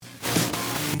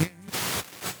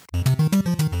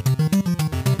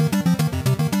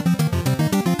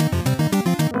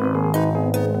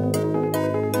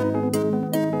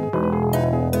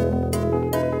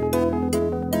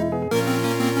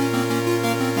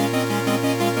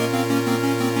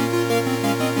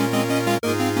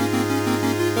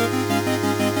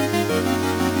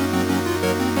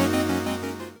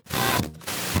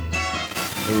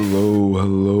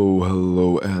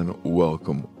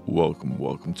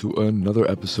welcome to another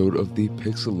episode of the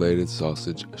Pixelated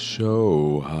Sausage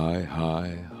Show. Hi.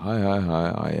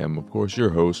 I am, of course, your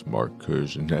host, Mark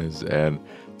Kirchnes, and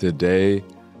today,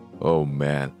 oh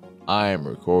man, I am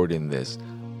recording this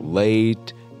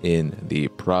late in the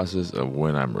process of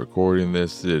when I'm recording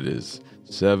this. It is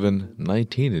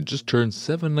 7:19. It just turned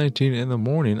 7:19 in the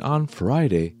morning on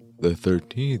Friday, the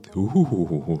 13th.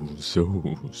 Ooh,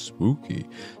 so spooky.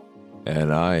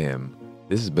 And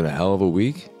this has been a hell of a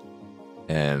week.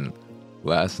 And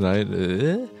last night,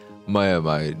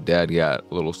 my dad got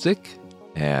a little sick,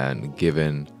 and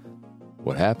given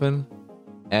what happened,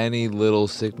 any little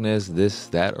sickness, this,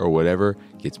 that, or whatever,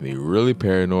 gets me really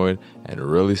paranoid and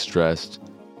really stressed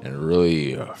and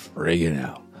really friggin'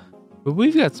 out. But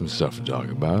we've got some stuff to talk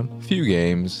about. A few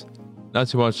games, not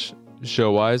too much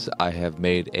show-wise. I have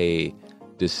made a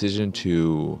decision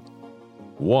to,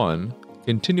 one,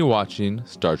 continue watching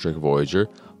Star Trek Voyager,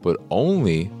 but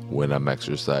only when I'm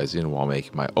exercising while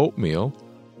making my oatmeal,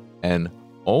 and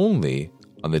only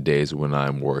on the days when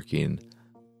I'm working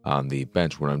on the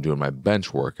bench, when I'm doing my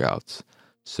bench workouts,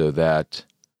 so that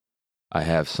I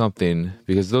have something,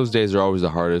 because those days are always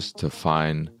the hardest to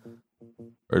find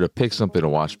or to pick something to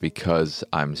watch because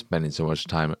I'm spending so much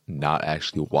time not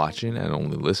actually watching and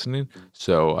only listening.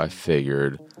 So I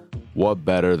figured, what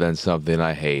better than something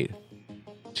I hate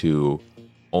to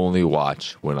only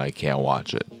watch when I can't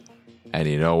watch it. And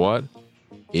you know what?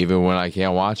 Even when I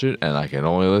can't watch it and I can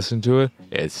only listen to it,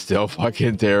 it's still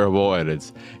fucking terrible, and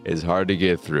it's hard to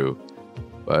get through.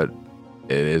 But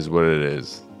it is what it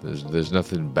is. There's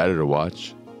nothing better to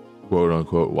watch, quote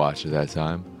unquote, watch at that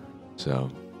time. So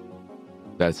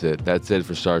that's it. That's it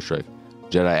for Star Trek.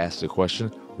 Jedi asked a question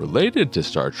related to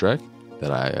Star Trek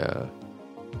that I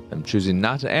am choosing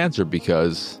not to answer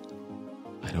because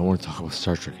I don't want to talk about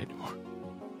Star Trek anymore.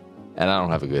 And I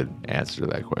don't have a good answer to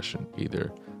that question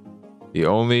either. The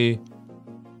only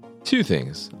two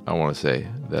things I want to say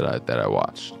that I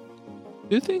watched.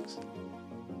 Two things?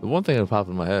 The one thing that popped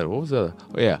in my head, what was the...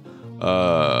 Oh, yeah.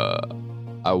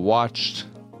 I watched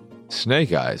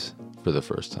Snake Eyes for the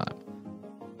first time.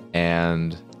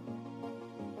 And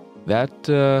that...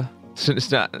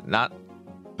 it's not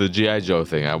the G.I. Joe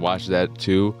thing. I watched that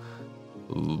too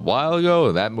a while ago,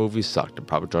 and that movie sucked. I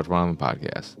probably talked about it on the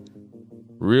podcast.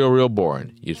 Real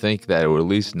boring. You'd think that it would at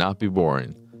least not be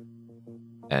boring.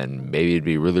 And maybe it'd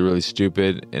be really, really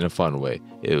stupid in a fun way.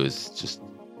 It was just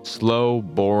slow,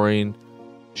 boring,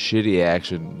 shitty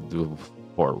action.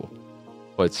 Horrible.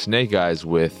 But Snake Eyes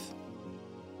with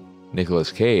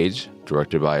Nicolas Cage,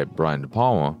 directed by Brian De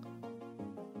Palma,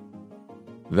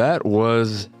 that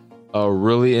was a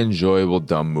really enjoyable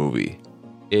dumb movie.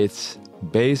 It's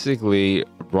basically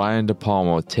Brian De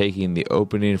Palma taking the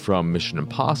opening from Mission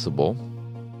Impossible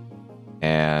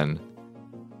and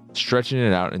stretching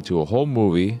it out into a whole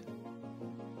movie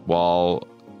while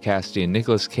casting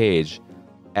Nicolas Cage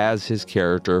as his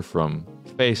character from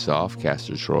Face Off,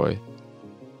 Castor Troy,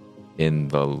 in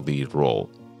the lead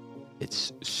role.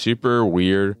 It's super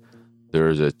weird.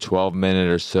 There's a 12-minute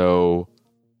or so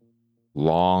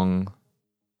long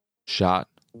shot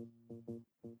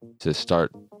to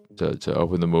start to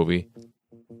open the movie,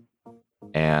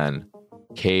 and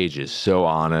Cage is so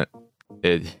on it.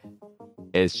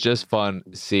 It's just fun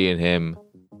seeing him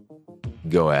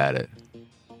go at it.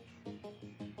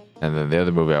 And then the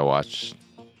other movie I watched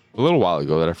a little while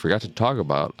ago that I forgot to talk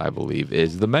about, I believe,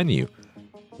 is The Menu,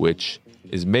 which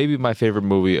is maybe my favorite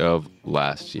movie of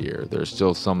last year. There's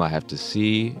still some I have to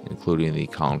see, including the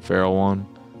Colin Farrell one.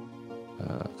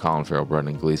 Colin Farrell,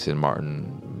 Brendan Gleeson,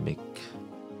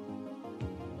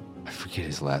 I forget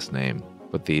his last name,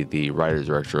 but the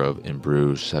writer-director of In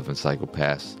Bruges, Seven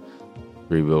Psychopaths,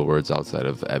 3 Billboards Outside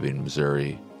of Ebbing,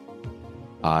 Missouri.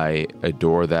 I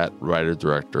adore that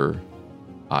writer-director.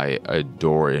 I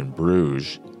adore In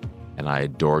Bruges, and I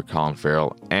adore Colin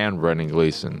Farrell and Brendan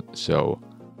Gleeson. So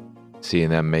seeing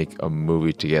them make a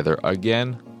movie together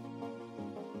again,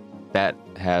 that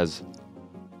has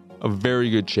a very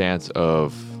good chance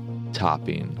of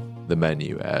topping The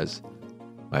Menu as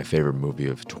my favorite movie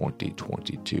of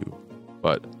 2022.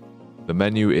 But The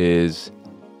Menu is...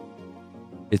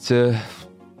 It's a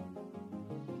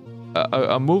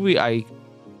movie I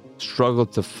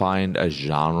struggled to find a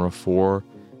genre for.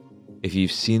 If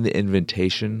you've seen The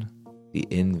Invitation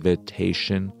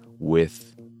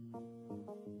with...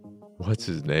 What's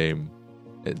his name?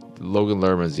 Logan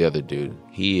Lerman's the other dude.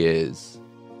 He is...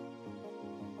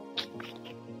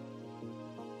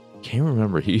 Can't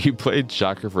remember. He played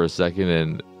Shocker for a second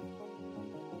in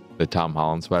the Tom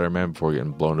Holland Spider-Man before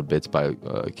getting blown to bits by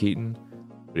Keaton.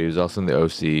 But he was also in the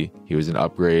OC. He was in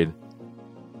Upgrade.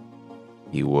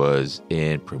 He was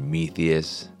in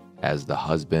Prometheus as the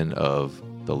husband of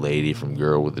the lady from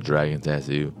Girl with the Dragon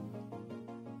Tattoo.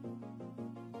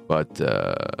 But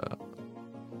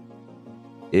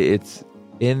it's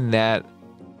in that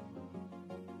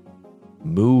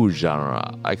mood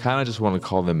genre. I kind of just want to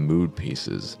call them mood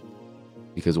pieces,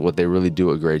 because what they really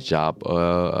do a great job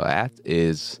at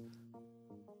is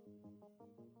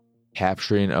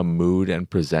capturing a mood and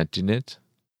presenting it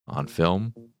on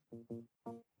film.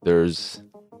 There's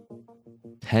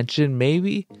tension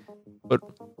maybe, but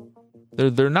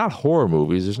they're not horror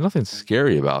movies. There's nothing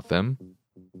scary about them.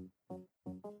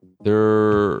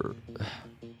 They're,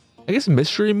 I guess,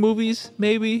 mystery movies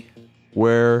maybe,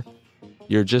 where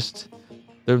you're just,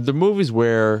 they're movies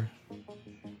where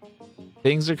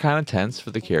things are kind of tense for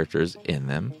the characters in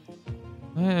them,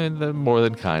 and more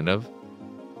than kind of,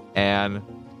 and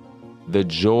the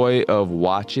joy of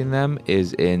watching them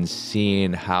is in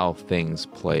seeing how things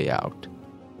play out.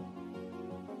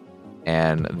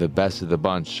 And the best of the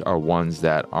bunch are ones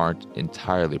that aren't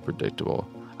entirely predictable.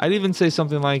 I'd even say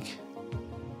something like,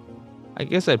 I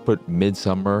guess I'd put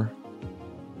Midsommar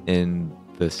in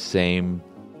the same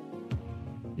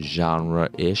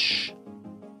genre-ish.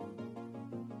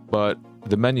 But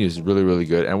the menu is really, really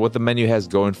good. And what the menu has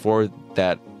going for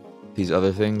that these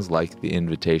other things, like The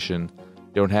Invitation,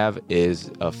 don't have is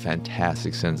a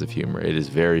fantastic sense of humor. It is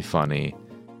very funny.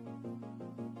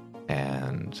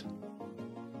 And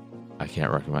I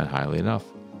can't recommend highly enough.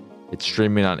 It's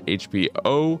streaming on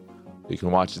HBO. You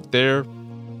can watch it there.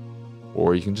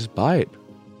 Or you can just buy it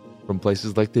from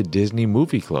places like the Disney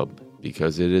Movie Club,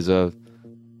 because it is a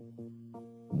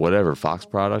whatever Fox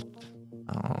product.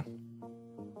 I don't know.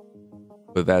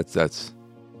 But that's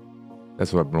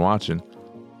what I've been watching.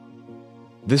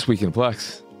 This week in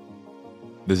Plex,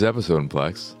 this episode in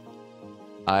Plex,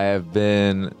 I have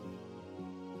been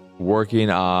working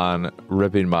on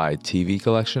ripping my TV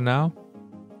collection now.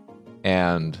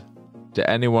 And to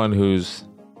anyone who's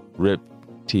ripped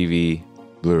TV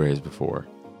Blu-rays before,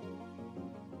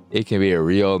 it can be a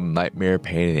real nightmare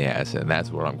pain in the ass, and that's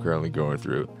what I'm currently going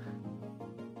through.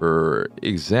 For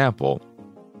example,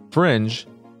 Fringe,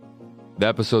 the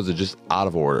episodes are just out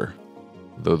of order.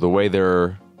 The way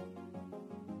they're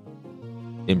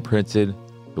imprinted,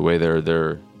 the way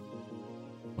they're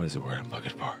what is the word I'm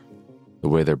looking for? The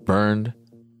way they're burned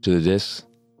to the discs.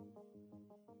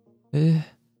 I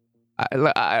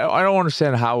don't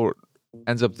understand how it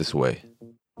ends up this way,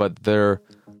 but they're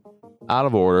out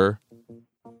of order.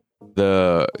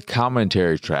 The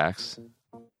commentary tracks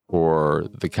for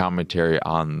the commentary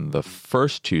on the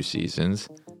first two seasons,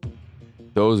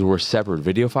 those were separate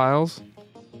video files,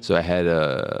 so I had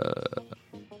to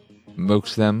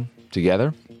mix them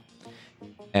together.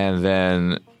 And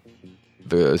then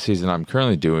the season I'm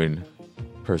currently doing,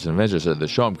 Person of Interest, or the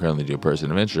show I'm currently doing,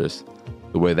 Person of Interest,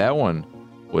 the way that one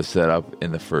was set up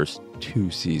in the first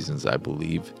two seasons, I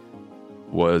believe,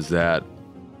 was that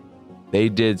they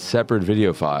did separate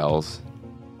video files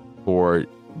for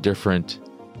different,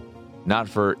 not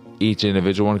for each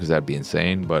individual one, because that'd be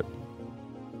insane, but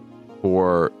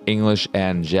for English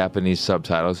and Japanese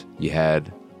subtitles, you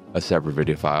had a separate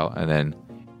video file, and then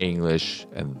English,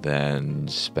 and then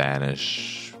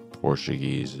Spanish,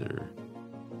 Portuguese, or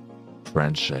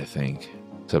French, I think,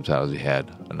 subtitles, you had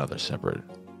another separate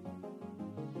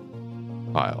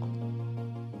file.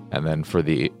 And then for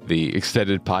the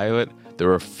extended pilot, there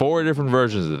were 4 different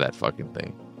versions of that fucking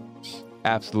thing.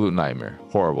 Absolute nightmare.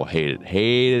 Horrible. Hate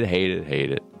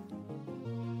it.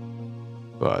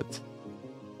 But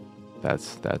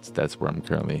that's where I'm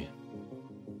currently,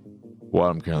 what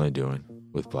I'm currently doing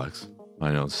with Plex.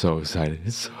 I know, it's so exciting.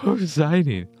 It's so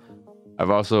exciting.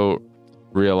 I've also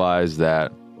realized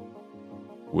that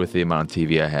with the amount of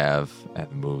TV I have, and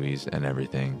the movies and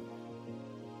everything,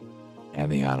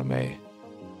 and the anime,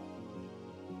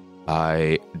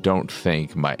 I don't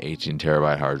think my 18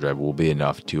 terabyte hard drive will be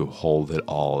enough to hold it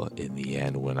all in the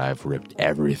end when I've ripped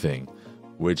everything,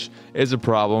 which is a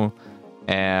problem.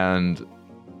 And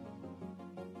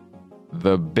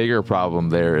the bigger problem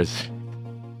there is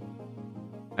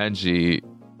Angie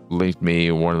linked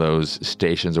me one of those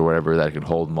stations or whatever that can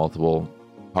hold multiple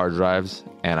hard drives,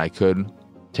 and I could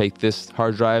take this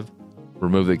hard drive,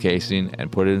 remove the casing,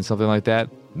 and put it in something like that,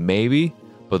 maybe.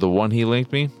 But the one he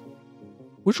linked me,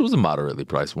 which was a moderately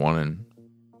priced one and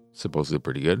supposedly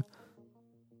pretty good,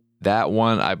 that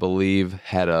one I believe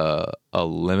had a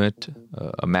limit,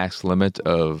 a max limit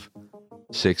of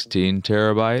 16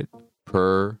 terabyte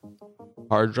per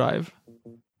hard drive.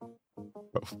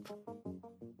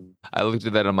 I looked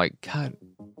at that and I'm like, God,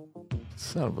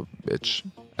 son of a bitch.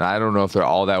 And I don't know if they're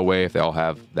all that way, if they all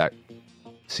have that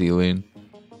ceiling,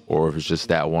 or if it's just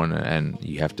that one and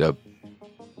you have to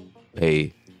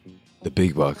pay the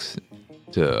big bucks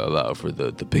to allow for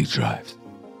the big drives.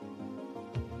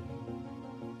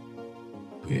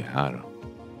 But yeah,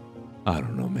 I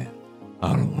don't know, man. I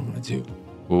don't know what I'm gonna do.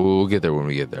 We'll get there when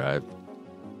we get there. I've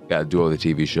got to do all the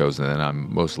TV shows, and then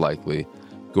I'm most likely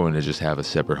going to just have a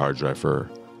separate hard drive for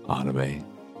anime,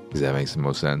 because that makes the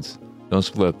most sense. Don't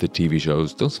split up the TV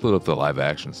shows. Don't split up the live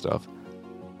action stuff.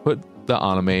 Put the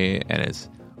anime and its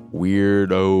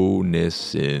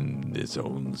weirdo-ness in its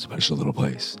own special little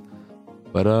place.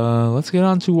 But let's get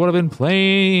on to what I've been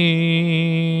playing,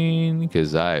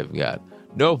 because I've got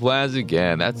no plans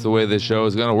again. That's the way this show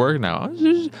is going to work now.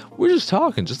 We're just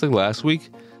talking, just like last week.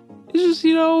 It's just,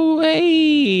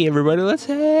 hey, everybody, let's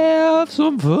have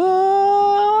some fun.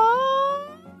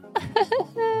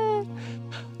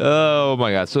 Oh,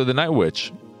 my God. So the Night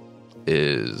Witch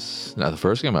is not the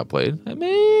first game I played. Maybe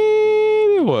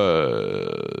it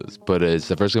was, but it's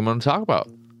the first game I'm going to talk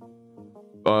about.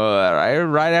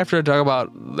 Right after I talk about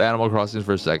Animal Crossing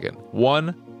for a second.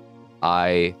 One,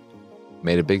 I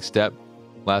made a big step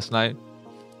last night.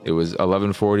 It was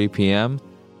 11:40 p.m.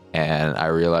 and I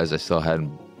realized I still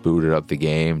hadn't booted up the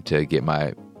game to get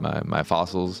my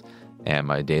fossils and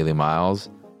my daily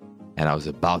miles, and I was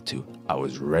about to. I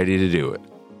was ready to do it.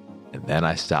 And then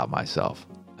I stopped myself.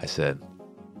 I said,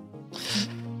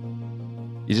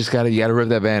 you gotta rip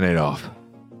that Band-Aid off.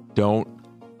 Don't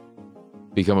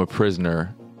become a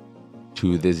prisoner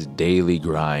to this daily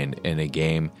grind in a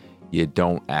game you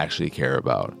don't actually care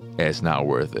about. And it's not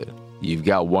worth it. You've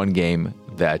got one game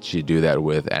that you do that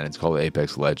with, and it's called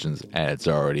Apex Legends, and it's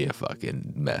already a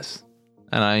fucking mess.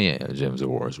 And Gems of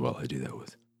War as well, I do that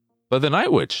with. But the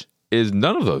Night Witch is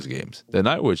none of those games. The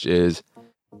Night Witch is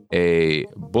a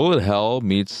bullet hell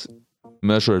meets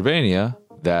Metroidvania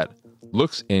that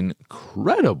looks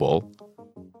incredible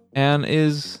and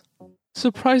is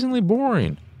surprisingly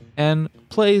boring and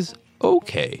plays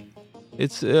okay.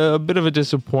 It's a bit of a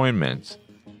disappointment.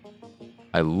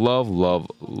 I love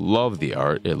the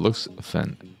art. It looks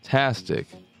fantastic.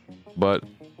 But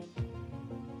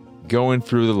going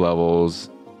through the levels,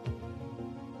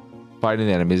 fighting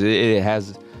the enemies, it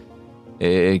has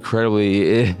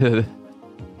incredibly...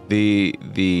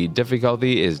 the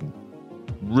difficulty is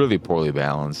really poorly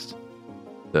balanced.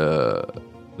 The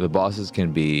bosses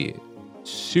can be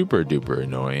super duper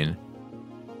annoying.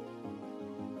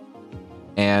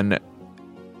 And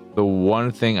the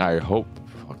one thing I hope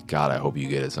you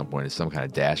get at some point is some kind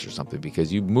of dash or something,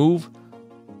 because you move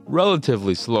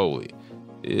relatively slowly.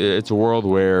 It's a world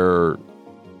where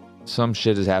some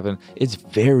shit has happened. It's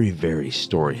very, very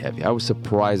story heavy. I was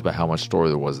surprised by how much story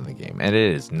there was in the game, and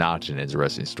it is not an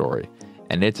interesting story.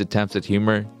 And its attempts at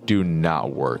humor do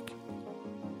not work.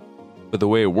 But the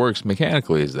way it works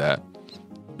mechanically is that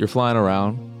you're flying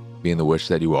around, being the witch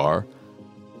that you are,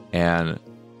 and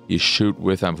you shoot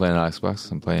with... I'm playing on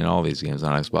Xbox. I'm playing all these games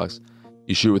on Xbox.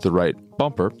 You shoot with the right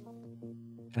bumper.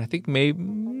 And I think maybe...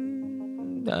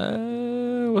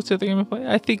 what's the other game I play?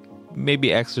 I think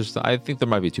maybe X or something. I think there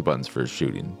might be two buttons for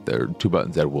shooting. There are two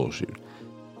buttons that will shoot.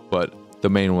 But the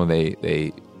main one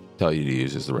they tell you to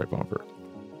use is the right bumper.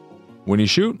 When you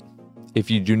shoot, if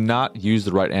you do not use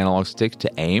the right analog stick to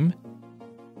aim,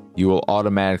 you will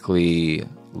automatically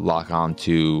lock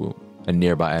onto a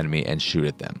nearby enemy and shoot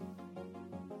at them.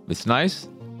 It's nice,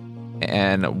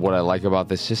 and what I like about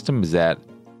this system is that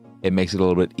it makes it a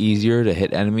little bit easier to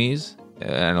hit enemies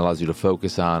and allows you to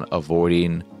focus on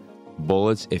avoiding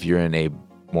bullets if you're in a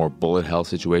more bullet hell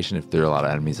situation, if there are a lot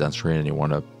of enemies on screen and you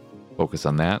want to focus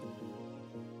on that.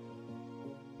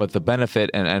 But the benefit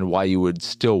and why you would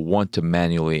still want to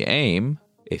manually aim,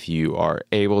 if you are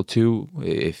able to,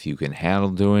 if you can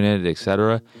handle doing it,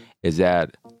 etc., is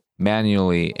that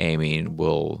manually aiming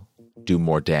will do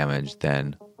more damage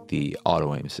than the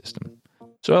auto aim system.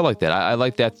 So I like that. I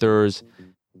like that there's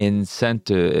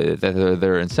incentive, that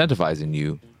they're incentivizing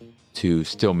you to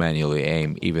still manually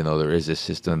aim, even though there is a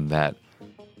system that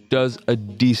does a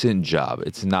decent job.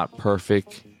 It's not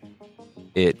perfect.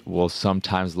 It will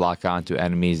sometimes lock onto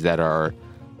enemies that are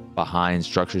behind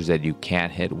structures that you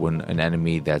can't hit, when an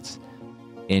enemy that's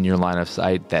in your line of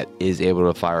sight that is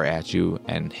able to fire at you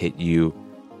and hit you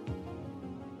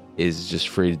is just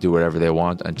free to do whatever they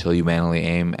want until you manually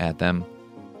aim at them.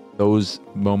 Those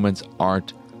moments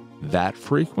aren't that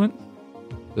frequent.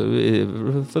 For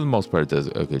the most part, it does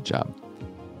a good job.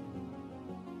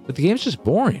 But the game's just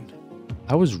boring.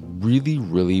 I was really,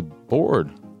 really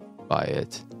bored by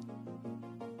it.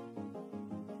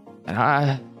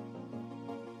 And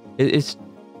it's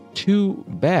too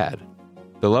bad.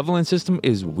 The leveling system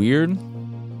is weird.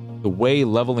 The way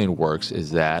leveling works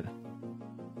is that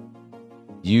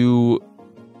You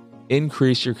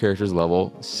increase your character's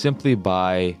level simply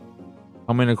by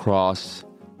coming across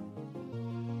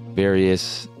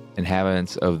various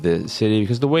inhabitants of the city,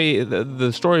 because the way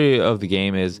the story of the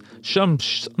game is some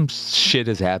shit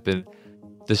has happened.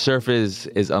 The surface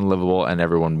is unlivable and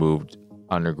everyone moved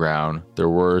underground. There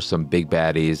were some big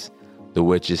baddies. The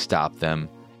witches stopped them,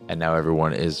 and now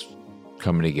everyone is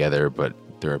coming together, but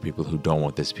there are people who don't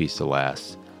want this peace to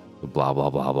last. Blah, blah,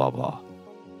 blah, blah, blah.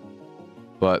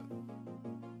 But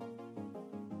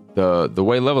the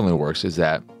way leveling works is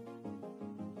that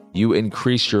you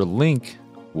increase your link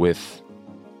with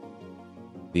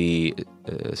the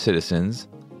citizens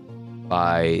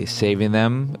by saving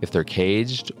them if they're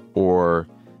caged, or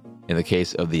in the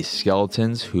case of the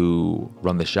skeletons who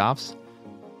run the shops,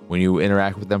 when you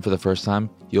interact with them for the first time,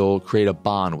 you'll create a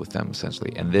bond with them,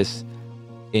 essentially. And this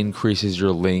increases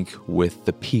your link with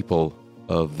the people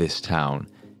of this town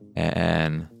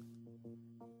and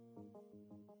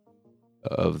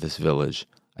of this village.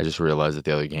 I just realized that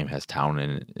the other game has town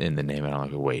in the name, and I'm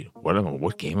like, wait,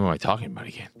 what game am I talking about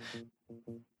again?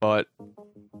 But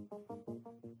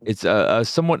it's a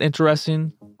somewhat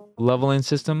interesting leveling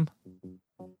system.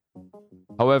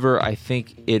 However, I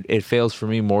think it fails for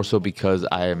me more so because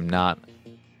I am not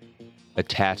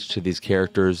attached to these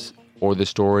characters or the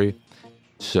story.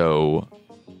 So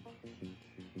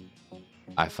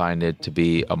I find it to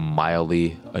be a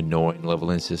mildly annoying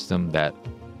leveling system that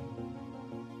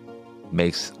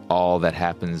makes all that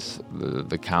happens,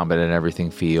 the combat and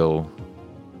everything, feel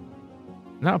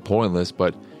not pointless,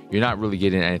 but you're not really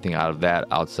getting anything out of that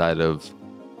outside of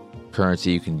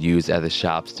currency you can use at the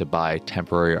shops to buy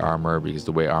temporary armor, because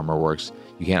the way armor works,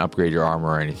 you can't upgrade your armor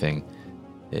or anything.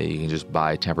 You can just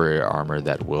buy temporary armor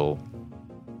that will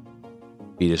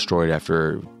be destroyed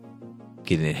after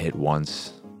getting it hit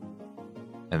once,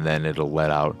 and then it'll let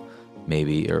out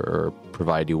maybe or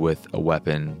provide you with a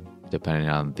weapon depending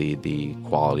on the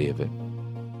quality of it.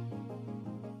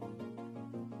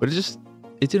 But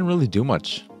it didn't really do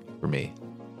much for me.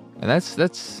 And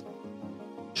that's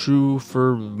true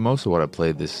for most of what I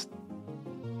played since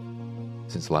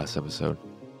the last episode.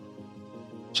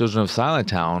 Children of Silent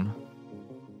Town,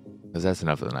 because that's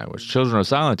enough of the Night Witch. Children of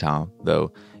Silent Town,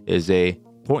 though, is a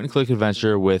point-and-click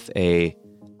adventure with a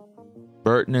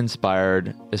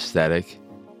Burton-inspired aesthetic.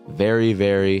 Very,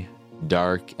 very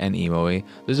dark and emo-y.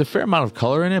 There's a fair amount of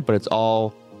color in it, but it's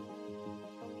all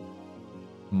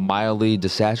mildly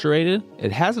desaturated.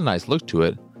 It has a nice look to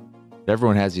it.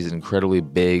 Everyone has these incredibly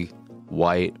big,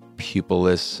 white,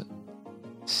 pupilless,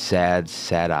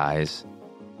 sad eyes.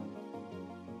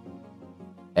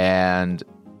 And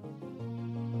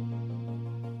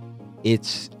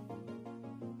it's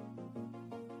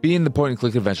being the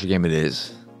point-and-click adventure game it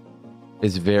is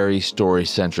very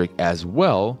story-centric as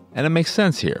well, and it makes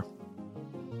sense here.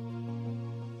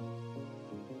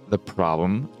 The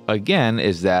problem, again,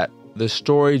 is that the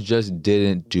story just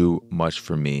didn't do much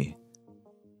for me.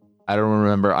 I don't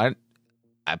remember. I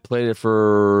played it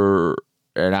for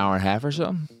an hour and a half or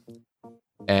so,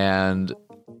 and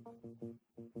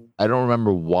I don't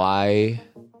remember why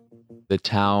the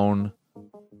town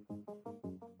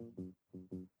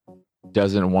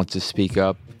doesn't want to speak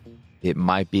up. It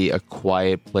might be a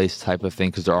quiet place type of thing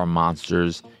because there are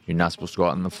monsters. You're not supposed to go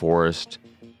out in the forest.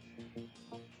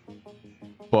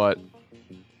 But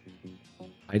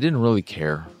I didn't really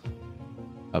care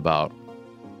about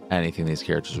anything these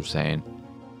characters were saying.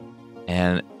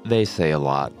 And they say a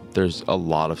lot. There's a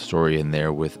lot of story in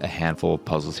there with a handful of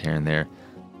puzzles here and there.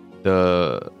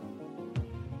 The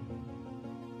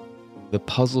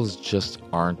puzzles just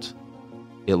aren't,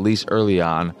 at least early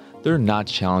on, they're not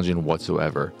challenging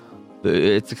whatsoever.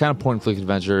 It's the kind of point-and-click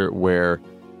adventure where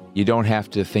you don't have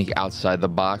to think outside the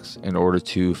box in order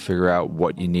to figure out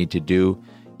what you need to do.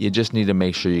 You just need to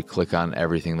make sure you click on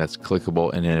everything that's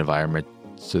clickable in an environment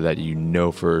so that you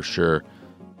know for sure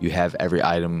you have every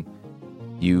item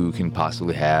you can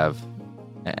possibly have.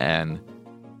 And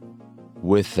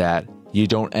with that, you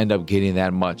don't end up getting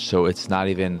that much. So it's not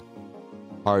even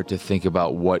hard to think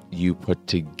about what you put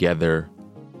together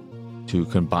to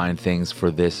combine things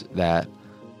for this, that.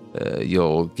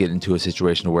 You'll get into a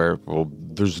situation where, well,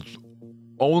 there's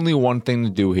only one thing to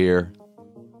do here.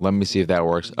 Let me see if that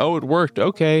works. Oh, it worked.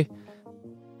 Okay.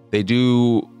 They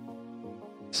do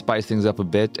spice things up a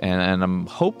bit, and I'm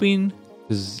hoping,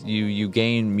 because you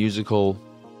gain musical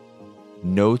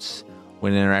notes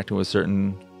when interacting with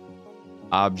certain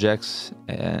objects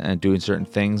and doing certain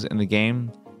things in the game.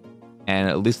 And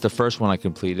at least the first one I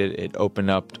completed, it opened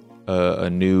up a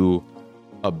new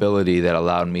ability that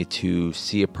allowed me to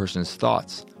see a person's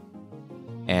thoughts.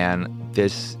 And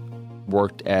this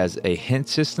worked as a hint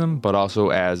system, but also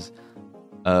as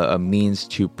a means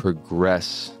to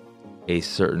progress a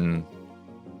certain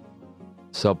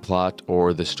subplot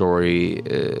or the story,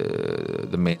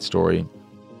 the main story.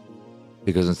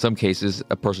 Because in some cases,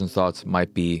 a person's thoughts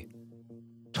might be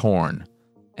torn,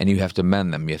 and you have to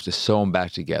mend them. You have to sew them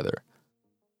back together.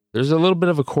 There's a little bit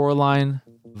of a Coraline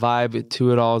vibe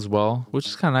to it all as well, which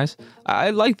is kind of nice. I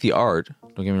like the art.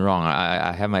 Don't get me wrong.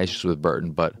 I have my issues with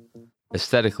Burton, but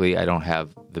aesthetically, I don't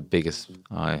have the biggest.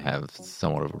 I have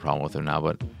somewhat of a problem with him now,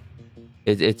 but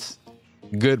it's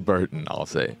good Burton, I'll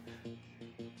say.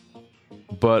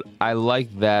 But I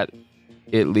like that,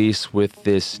 at least with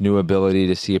this new ability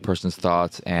to see a person's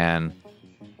thoughts and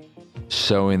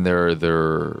showing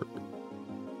their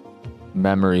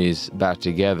memories back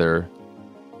together,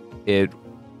 it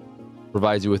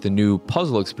provides you with a new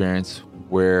puzzle experience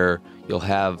where you'll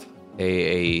have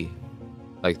a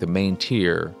like the main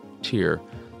tier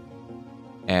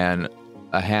and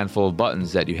a handful of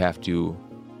buttons that you have to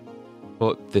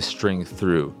put the string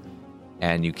through,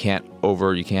 and you can't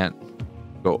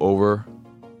go over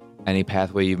any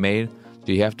pathway you've made.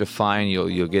 So you have to find,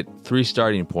 you'll get 3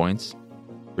 starting points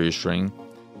for your string,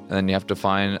 and then you have to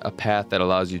find a path that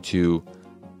allows you to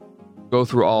go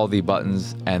through all the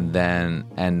buttons and then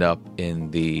end up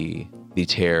in the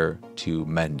tear to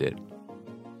mend it.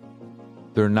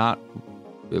 They're not,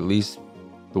 at least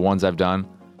the ones I've done,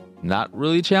 not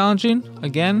really challenging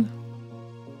again,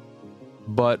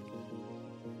 but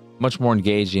much more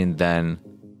engaging than,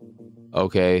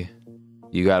 okay,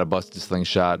 you got a busted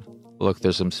slingshot. Look,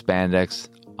 there's some spandex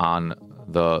on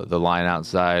the line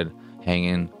outside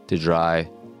hanging to dry.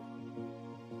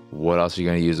 What else are you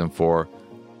going to use them for?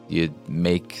 You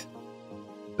make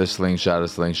the slingshot a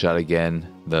slingshot again.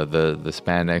 The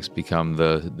spandex become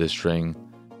the string.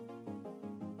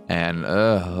 And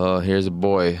here's a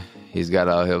boy. He's got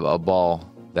a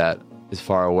ball that is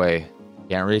far away.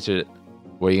 Can't reach it.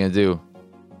 What are you going to do?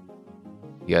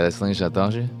 You got a slingshot,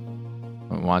 don't you?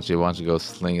 Why don't you go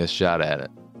sling a shot at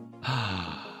it?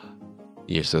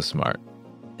 You're so smart.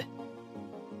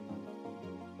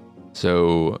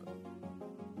 So,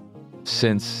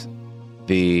 since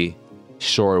the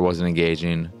story wasn't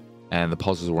engaging and the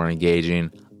puzzles weren't engaging,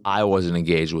 I wasn't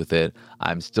engaged with it.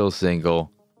 I'm still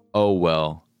single. Oh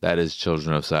well, that is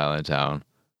Children of Silent Town.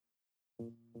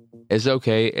 It's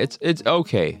okay. It's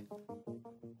okay.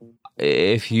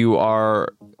 If you are,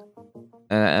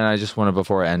 and I just want to,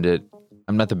 before I end it,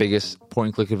 I'm not the biggest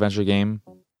point-and-click adventure game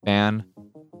fan.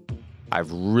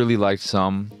 I've really liked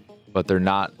some, but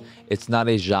it's not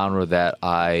a genre that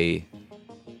I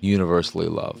universally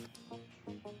love.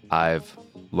 I've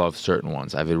loved certain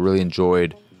ones. I've really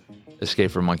enjoyed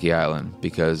Escape from Monkey Island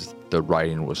because the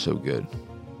writing was so good.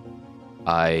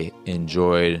 I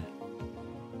enjoyed,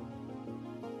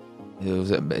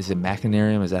 is it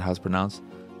Machinarium? Is that how it's pronounced?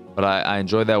 But I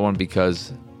enjoyed that one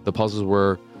because the puzzles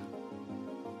were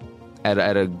at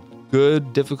a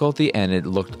good difficulty, and it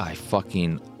looked, I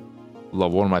fucking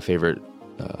love, one of my favorite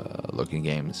looking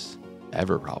games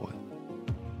ever, probably.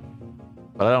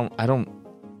 But I don't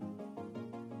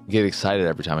get excited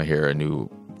every time I hear a new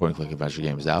point-and-click adventure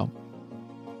game is out.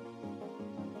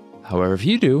 However, if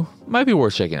you do, it might be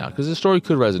worth checking out because the story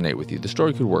could resonate with you. The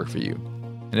story could work for you.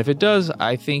 And if it does,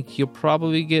 I think you'll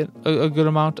probably get a good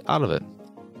amount out of it.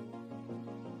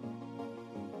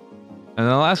 And then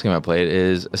the last game I played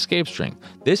is Escape String.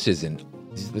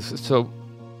 So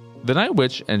The Night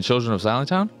Witch and Children of Silent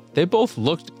Town, they both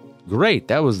looked great.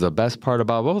 That was the best part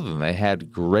about both of them. They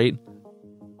had great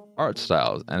art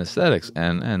styles and aesthetics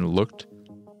and looked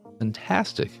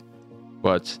fantastic.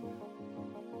 But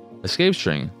Escape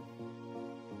String,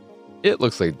 it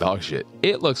looks like dog shit.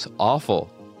 It looks awful.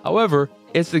 However,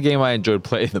 it's the game I enjoyed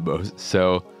playing the most.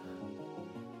 So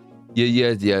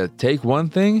you take one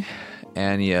thing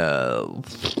and the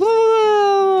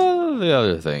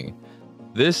other thing.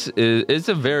 It's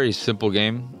a very simple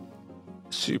game.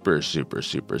 Super, super,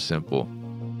 super simple.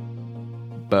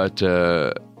 But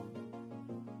I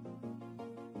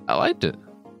liked it.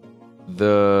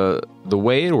 The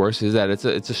way it works is that it's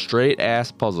a straight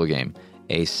ass puzzle game.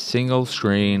 A single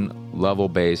screen level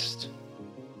based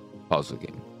puzzle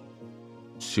game.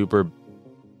 Super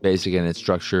basic in its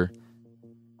structure.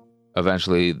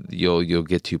 Eventually you'll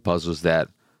get to puzzles that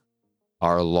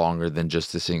are longer than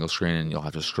just a single screen, and you'll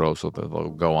have to scroll so that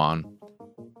they'll go on.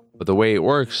 But the way it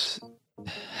works,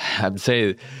 I'm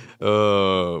saying, I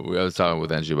was talking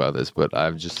with Angie about this, but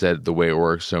I've just said the way it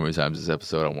works so many times this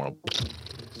episode, I want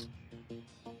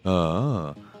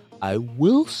to. I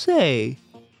will say,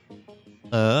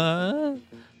 but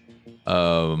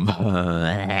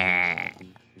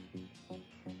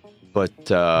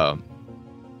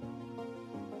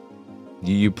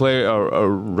You play a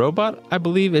robot, I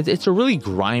believe. It's a really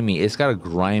grimy. It's got a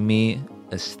grimy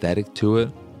aesthetic to it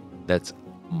that's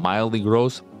mildly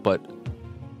gross, but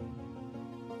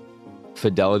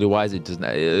fidelity-wise, it doesn't.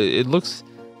 It looks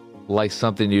like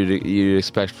something you'd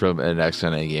expect from an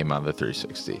XNA game on the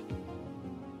 360,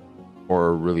 or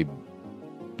a really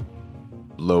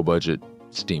low-budget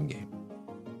Steam game.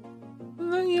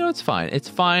 It's fine. It's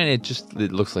fine.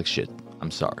 It looks like shit.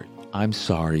 I'm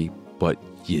sorry, but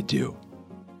you do.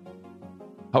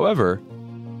 However,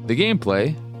 the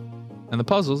gameplay and the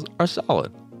puzzles are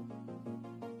solid.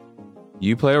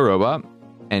 You play a robot,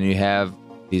 and you have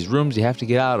these rooms you have to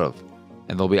get out of,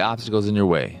 and there'll be obstacles in your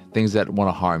way, things that want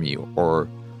to harm you, or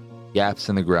gaps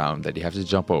in the ground that you have to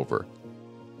jump over.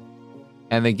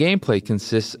 And the gameplay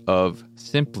consists of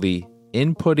simply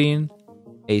inputting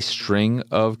a string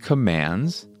of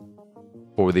commands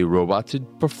for the robot to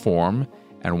perform,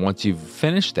 and once you've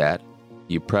finished that,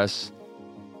 you press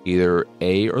either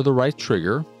A or the right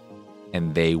trigger,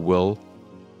 and they will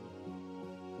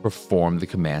perform the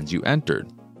commands you entered.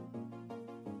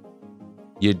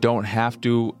 You don't have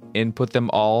to input them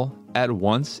all at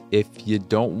once if you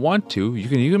don't want to. You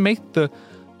can make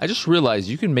I just realized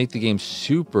you can make the game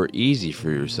super easy for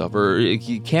yourself, or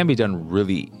it can be done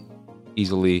really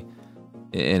easily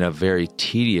in a very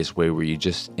tedious way where you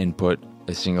just input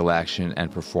a single action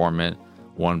and perform it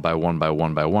one by one by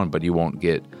one by one, but you won't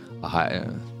get a high.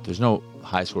 There's no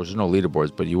high scores, there's no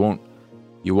leaderboards, but you won't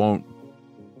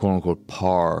quote unquote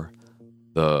par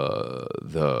the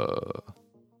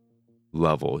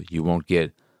level. You won't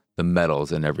get the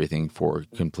medals and everything for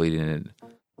completing it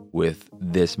with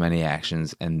this many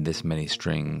actions and this many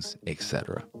strings,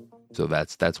 etc. So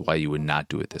that's why you would not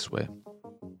do it this way.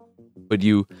 But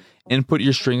you input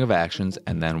your string of actions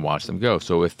and then watch them go.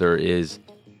 So if there is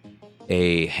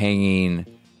a hanging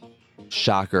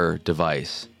shocker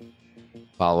device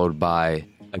followed by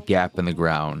a gap in the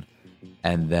ground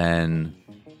and then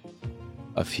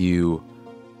a few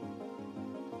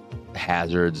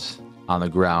hazards on the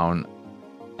ground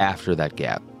after that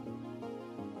gap,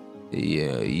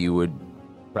 you would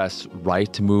press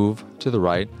right to move to the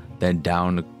right, then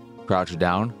down to crouch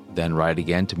down, then right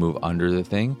again to move under the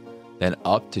thing, then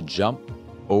up to jump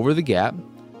over the gap,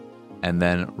 and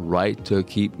then right to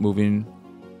keep moving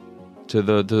to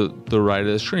the right of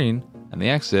the screen and the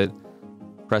exit,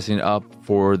 pressing up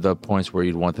for the points where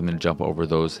you'd want them to jump over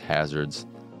those hazards.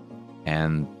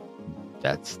 And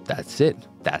that's it.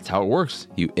 That's how it works.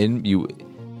 You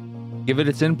give it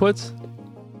its inputs,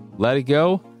 let it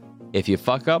go. If you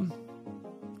fuck up,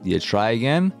 you try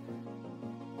again.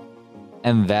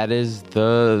 And that is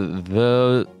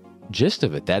the gist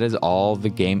of it. That is all the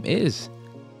game is.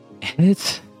 And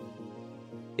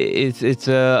it's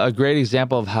a great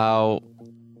example of how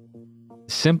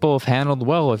simple, if handled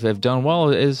well, if done well,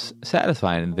 is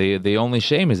satisfying. The only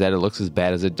shame is that it looks as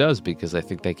bad as it does, because I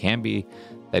think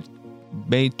that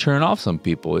may turn off some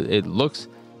people. It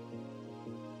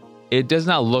does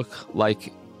not look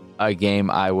like a game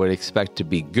I would expect to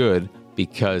be good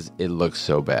because it looks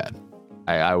so bad.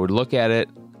 I would look at it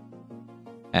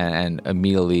and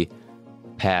immediately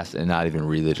pass and not even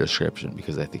read the description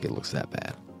because I think it looks that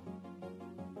bad.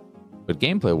 But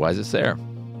gameplay-wise, it's there.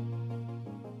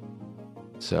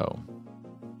 So,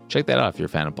 check that out if you're a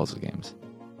fan of puzzle games.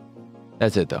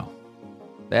 That's it, though.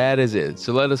 That is it.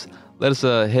 So let us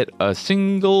hit a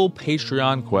single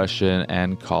Patreon question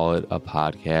and call it a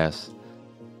podcast.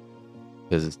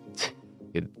 Because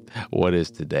what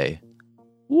is today?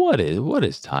 What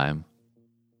is time?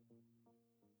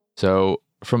 So,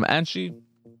 from Anshi,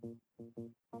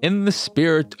 in the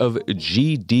spirit of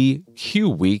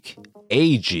GDQ week,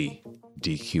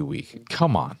 AGDQ week.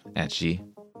 Come on, Anshi.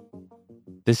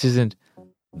 This isn't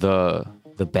the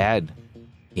bad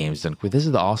games done quick. This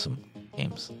is the awesome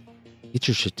games. Get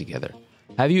your shit together.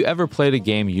 Have you ever played a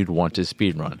game you'd want to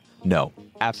speedrun? No,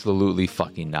 absolutely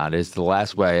fucking not. It's the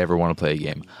last way I ever want to play a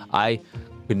game. I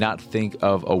could not think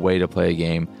of a way to play a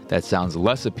game that sounds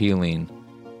less appealing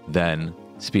than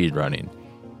speedrunning.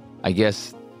 I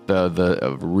guess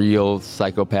the real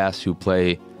psychopaths who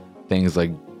play things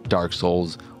like Dark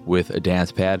Souls with a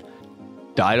dance pad,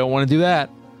 I don't want to do that.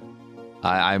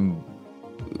 I'm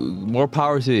more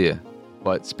power to you,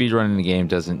 but speedrunning the game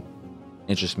doesn't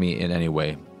interest me in any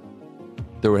way.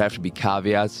 There would have to be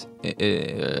caveats. For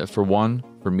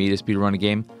me to speedrun a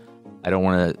game, I don't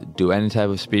want to do any type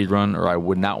of speedrun, or I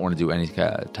would not want to do any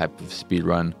type of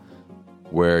speedrun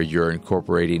where you're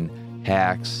incorporating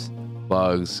hacks,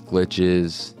 bugs,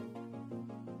 glitches,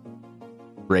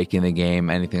 breaking the game,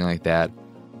 anything like that.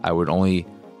 I would only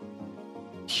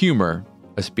humor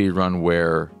a speedrun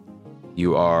where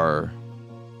you are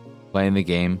playing the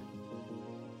game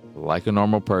like a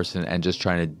normal person and just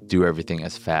trying to do everything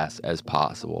as fast as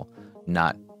possible,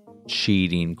 not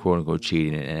cheating, quote unquote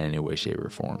cheating in any way, shape, or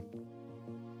form.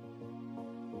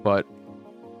 But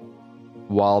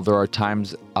while there are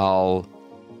times I'll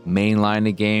mainline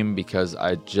a game because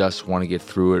I just want to get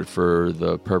through it for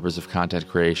the purpose of content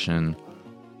creation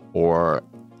or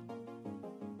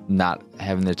not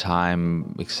having the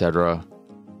time, etc.,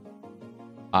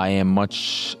 I am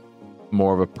much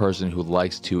more of a person who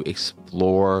likes to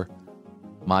explore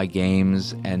my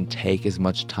games and take as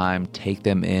much time, take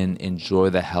them in, enjoy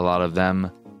the hell out of them.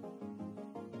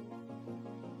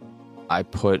 I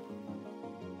put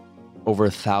over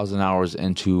 1,000 hours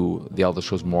into The Elder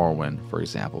Scrolls Morrowind, for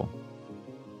example.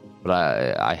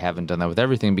 But I haven't done that with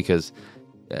everything because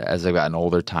as I've gotten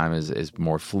older, time is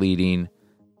more fleeting.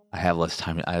 I have less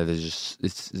time.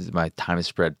 My time is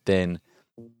spread thin,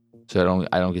 so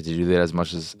I don't get to do that as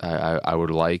much as I would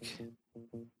like.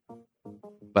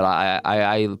 But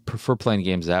I prefer playing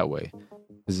games that way.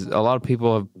 Because a lot of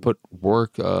people have put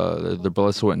work, their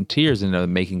blood, sweat, and tears into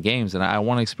making games, and I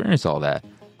want to experience all that.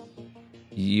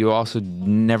 You also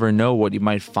never know what you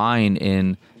might find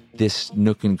in this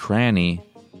nook and cranny.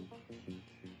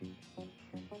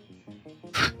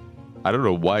 I don't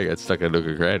know why I got stuck at nook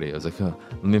and cranny. I was like,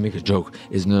 let me make a joke.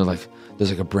 Isn't there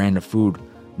there's a brand of food,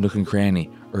 nook and cranny?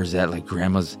 Or is that like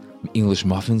grandma's English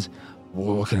muffins?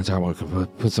 What can I talk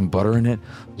about? Put some butter in it?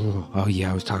 Oh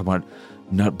yeah, I was talking about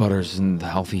nut butters and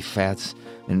healthy fats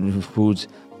and foods.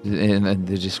 And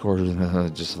the Discord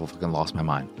just fucking lost my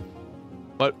mind.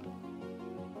 But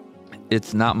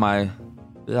it's not my...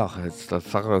 it's the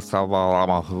fucking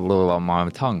on my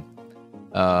tongue.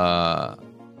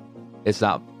 It's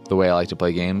not the way I like to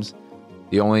play games.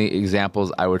 The only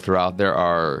examples I would throw out there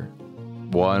are,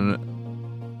 one,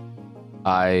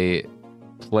 I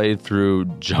played through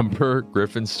Jumper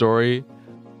Griffin's Story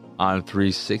on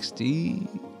 360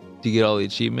 to get all the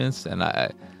achievements, and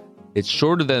it's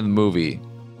shorter than the movie,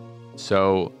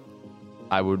 so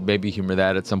I would maybe humor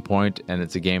that at some point, and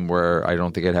it's a game where I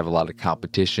don't think I'd have a lot of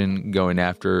competition going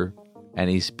after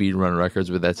any speedrun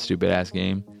records with that stupid ass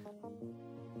game.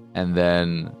 And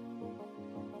then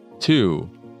 2,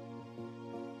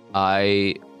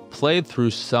 I played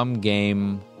through some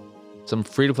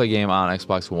free-to-play game on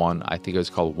Xbox One. I think it was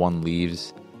called One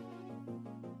Leaves.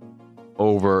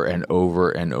 Over and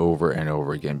over and over and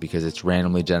over again, because it's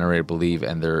randomly generated, I believe,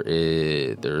 and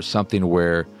there's something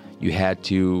where you had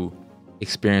to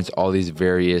experience all these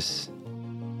various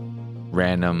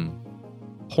random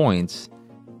points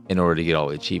in order to get all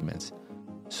the achievements.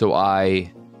 So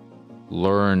I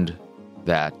learned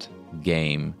that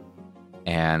game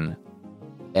and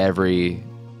every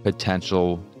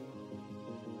potential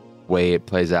way it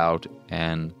plays out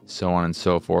and so on and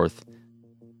so forth,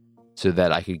 so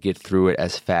that I could get through it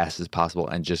as fast as possible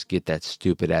and just get that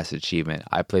stupid ass achievement.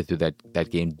 I played through that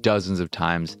game dozens of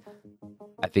times.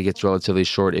 I think it's relatively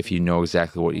short if you know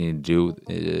exactly what you need to do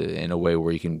in a way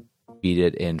where you can beat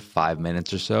it in 5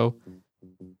 minutes or so.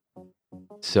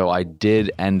 So I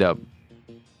did end up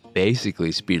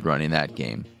basically speedrunning that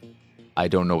game. I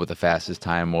don't know what the fastest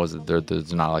time was.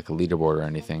 There's not like a leaderboard or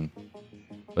anything.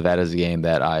 But that is a game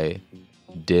that I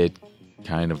did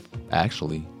kind of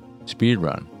actually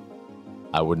speedrun.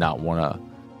 I would never want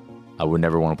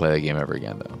to play that game ever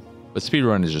again, though. But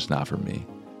speedrun is just not for me.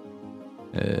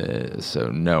 So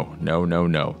no.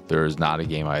 There is not a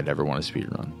game I'd ever want to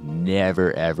speedrun.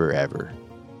 Never, ever, ever.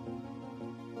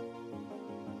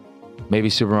 Maybe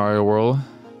Super Mario World,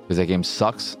 because that game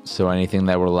sucks. So anything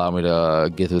that would allow me to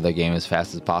get through that game as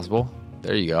fast as possible.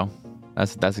 There you go.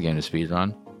 That's a game to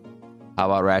speedrun. How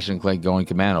about Ratchet and Clank Going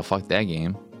Commando? Fuck that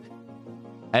game.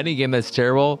 Any game that's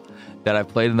terrible that I've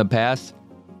played in the past,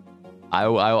 I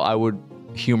would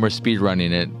humor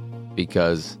speedrunning it,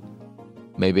 because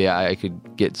maybe I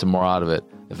could get some more out of it.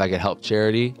 If I could help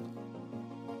charity,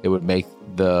 it would make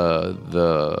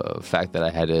the fact that I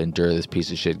had to endure this piece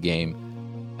of shit game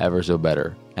ever so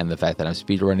better. And the fact that I'm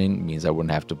speedrunning means I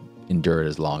wouldn't have to endure it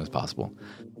as long as possible.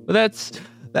 But that's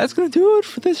going to do it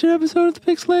for this here episode of the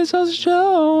Pixelated Sausage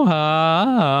Show.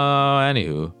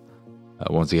 Anywho,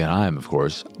 once again, I am, of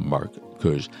course, Mark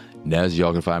Kush. Nez,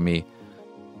 y'all can find me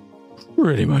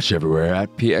pretty much everywhere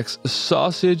at PX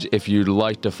Sausage. If you'd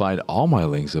like to find all my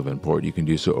links of import, you can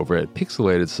do so over at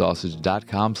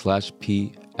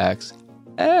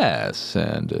pixelatedsausage.com/PXS.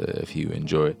 And if you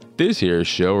enjoy this here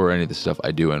show or any of the stuff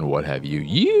I do and what have you,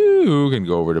 you can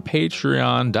go over to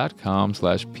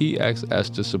patreon.com/PXS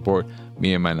to support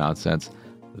me and my nonsense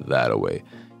that way.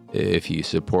 If you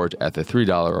support at the $3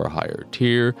 or higher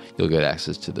tier, you'll get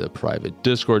access to the private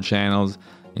Discord channels,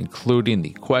 including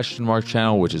the question mark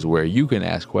channel, which is where you can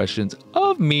ask questions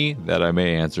of me that I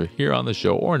may answer here on the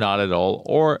show or not at all,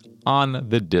 or on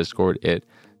the Discord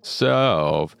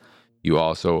itself. You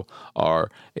also are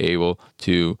able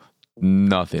to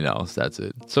nothing else. That's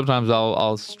it. Sometimes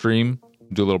I'll stream,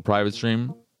 do a little private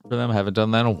stream for them. I haven't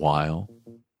done that in a while,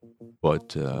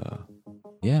 but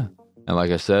yeah. And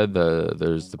like I said,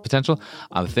 there's the potential.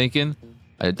 I'm thinking,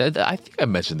 I think I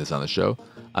mentioned this on the show.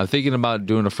 I'm thinking about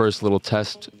doing a first little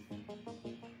test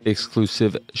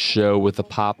exclusive show with the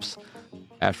Pops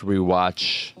after we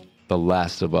watch The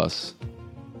Last of Us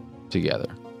together.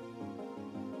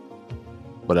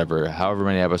 However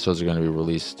many episodes are going to be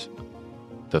released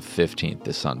the 15th,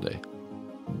 this Sunday.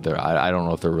 I don't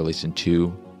know if they're releasing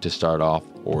 2 to start off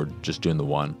or just doing the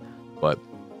 1, but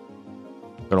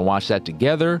I'm going to watch that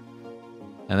together.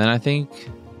 And then I think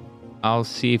I'll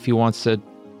see if he wants to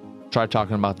try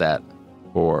talking about that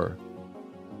for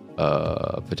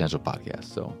a potential podcast.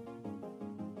 So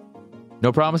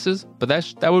no promises, but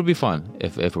that would be fun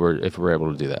if we're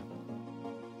able to do that.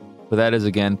 But that is,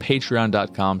 again,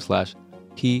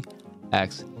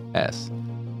 patreon.com/PXS,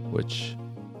 which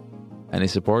any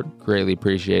support greatly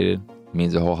appreciated.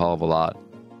 Means a whole hell of a lot.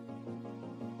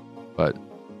 But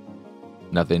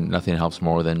nothing helps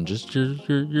more than just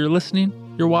your listening,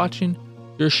 your watching,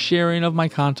 your sharing of my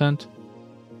content.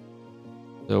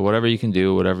 So whatever you can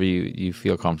do, whatever you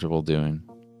feel comfortable doing,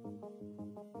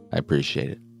 I appreciate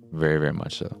it very, very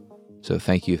much so. So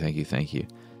thank you.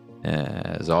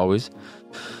 As always,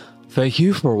 thank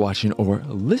you for watching or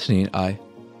listening. I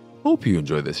hope you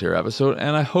enjoyed this here episode,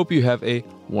 and I hope you have a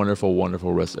wonderful,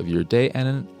 wonderful rest of your day and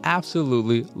an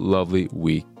absolutely lovely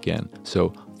weekend.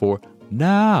 So for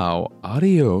now,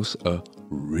 adios,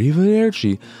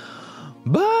 arrivederci,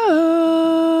 bye.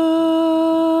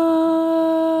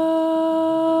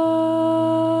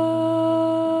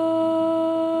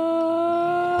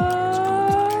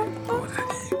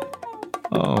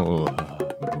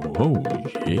 Oh,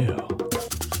 yeah.